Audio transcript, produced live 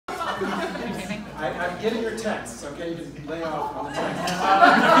I'm getting your texts, okay? You can lay off on the text. Now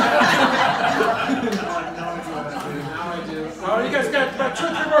I do. Oh, you guys got 2 or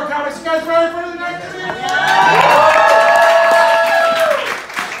 3 more comics. You guys ready for the next scene?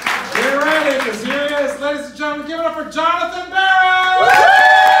 Get ready, because here he is, ladies and gentlemen. Give it up for Jonathan Barrow!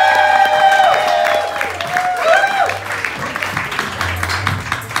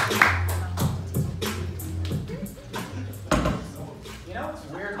 You know what's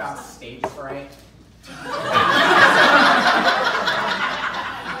weird about stage fright?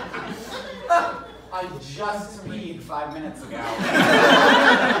 I just peed 5 minutes ago.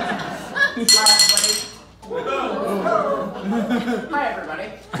 Hi, everybody.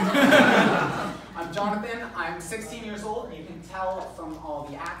 I'm Jonathan. I'm 16 years old. You can tell from all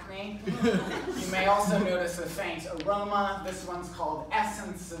the acne. You may also notice a faint aroma. This one's called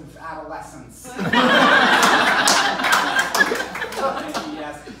Essence of Adolescence.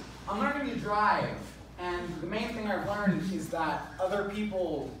 Yes. I'm learning to drive. And the main thing I've learned is that other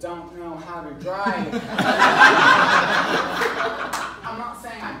people don't know how to drive. I'm not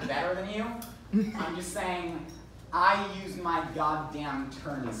saying I'm better than you. I'm just saying I use my goddamn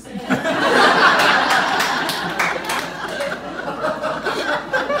turn signal.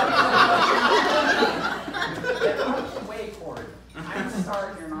 Wait, Cord. I'm the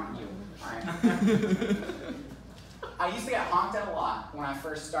start, you're not you. All right. I used to get honked at a lot when I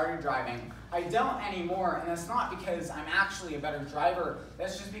first started driving. I don't anymore, and it's not because I'm actually a better driver.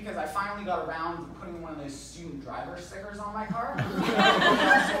 That's just because I finally got around to putting one of those student driver stickers on my car.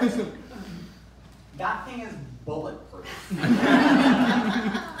 That thing is bulletproof.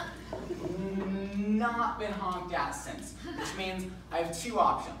 Not been honked at since, which means I have 2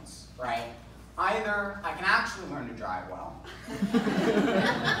 options, right? Either I can actually learn to drive well,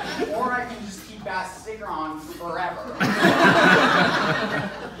 or I can just keep that sticker on forever,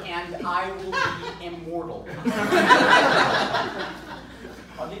 and I will be immortal.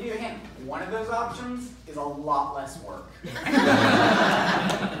 I'll give you a hint. One of those options is a lot less work.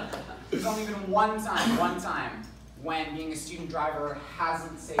 There's only been one time, when being a student driver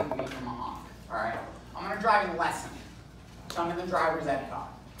hasn't saved me from a honk, all right? I'm on a driving lesson, so I'm in the driver's ed car.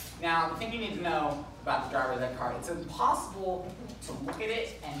 Now, the thing you need to know about the driver's ed car, it's impossible to look at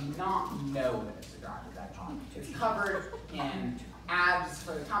it and not know that it's a driver's ed car. It's covered in ads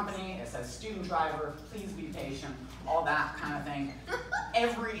for the company. It says student driver, please be patient, all that kind of thing.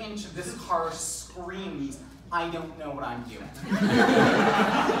 Every inch of this car screams, I don't know what I'm doing.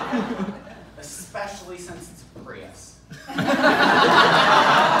 Especially since it's a Prius.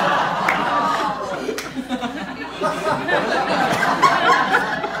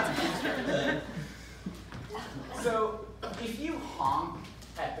 So, if you honk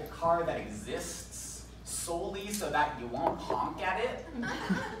at the car that exists solely so that you won't honk at it,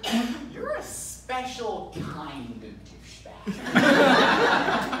 you're a special kind of douchebag.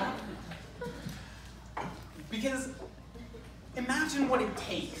 Because imagine what it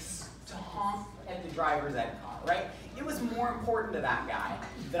takes to honk at the driver's ed car, right? It was more important to that guy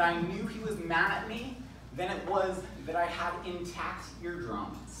that I knew he was mad at me than it was that I had intact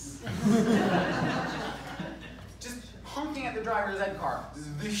eardrums. Just honking at the driver's ed car,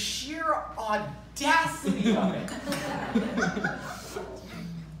 the sheer audacity of it.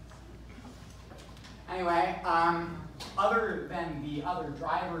 Anyway, other than the other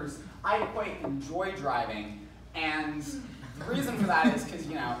drivers, I quite enjoy driving, and the reason for that is because,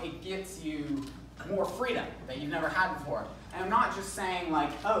 you know, it gets you more freedom that you've never had before. And I'm not just saying like,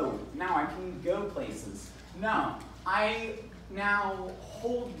 oh, now I can go places. No, I now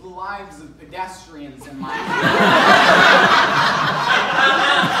hold the lives of pedestrians in my hands.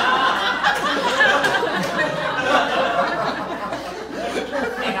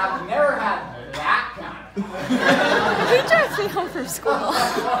 And I've never had that kind of He drives me home from school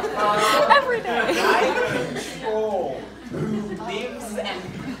every day. I control who lives and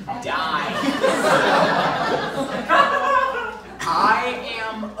dies. I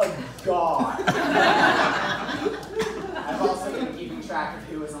am a god. I've also been keeping track of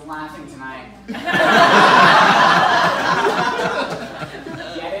who isn't laughing tonight.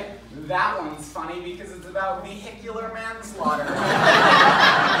 Get it? That one's funny because it's about vehicular manslaughter.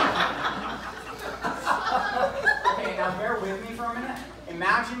 Okay, now bear with me for a minute.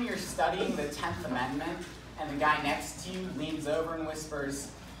 Imagine you're studying the 10th Amendment and the guy next to you leans over and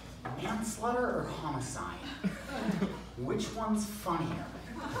whispers, manslaughter or homicide? Which one's funnier?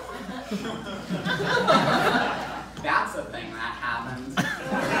 That's a thing that happens.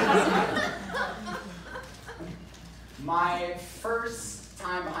 My first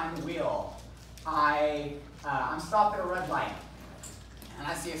time behind the wheel, I'm stopped at a red light. and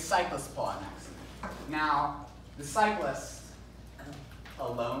I see a cyclist pull up next to me. Now, the cyclist,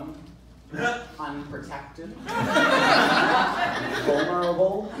 alone, unprotected,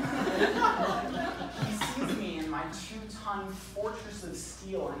 vulnerable, he sees me in my 2-ton fortress of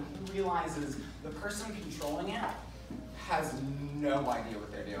steel, and he realizes the person controlling it has no idea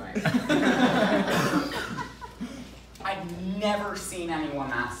what they're doing. I'd never seen anyone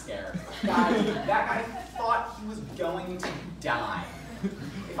that scared. That guy thought he was going to die.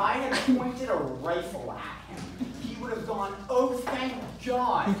 If I had pointed a rifle at him, he would have gone, "Oh, thank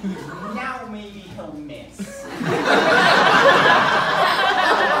God, now maybe he'll miss."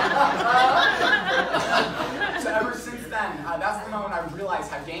 So ever since then, that's the moment I realized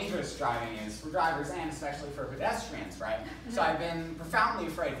how dangerous driving is for drivers and especially for pedestrians, right? So I've been profoundly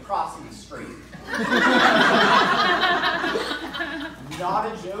afraid of crossing the street. Not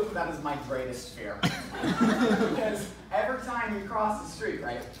a joke, that is my greatest fear. Because every time you cross the street,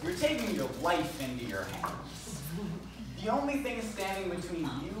 right, you're taking your life into your hands. The only thing standing between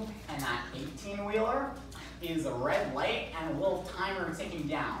you and that 18-wheeler is a red light and a little timer ticking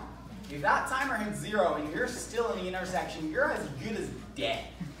down. If that timer hits 0 and you're still in the intersection, you're as good as dead.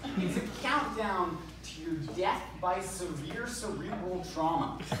 It's a countdown to your death by severe cerebral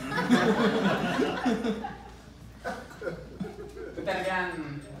trauma. But then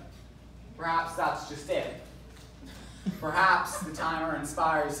again, perhaps that's just it. Perhaps the timer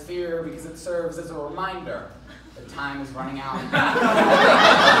inspires fear because it serves as a reminder that time is running out.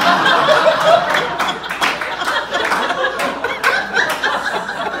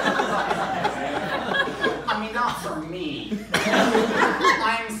 I mean, not for me.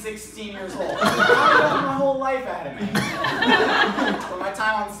 I'm 16 years old. I've got my whole life ahead of me. So my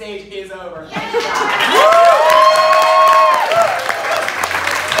time on stage is over. Thank you, guys.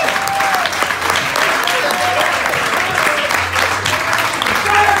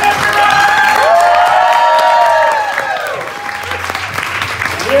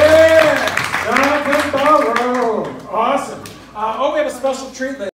 Awesome. Oh, we have a special treat later.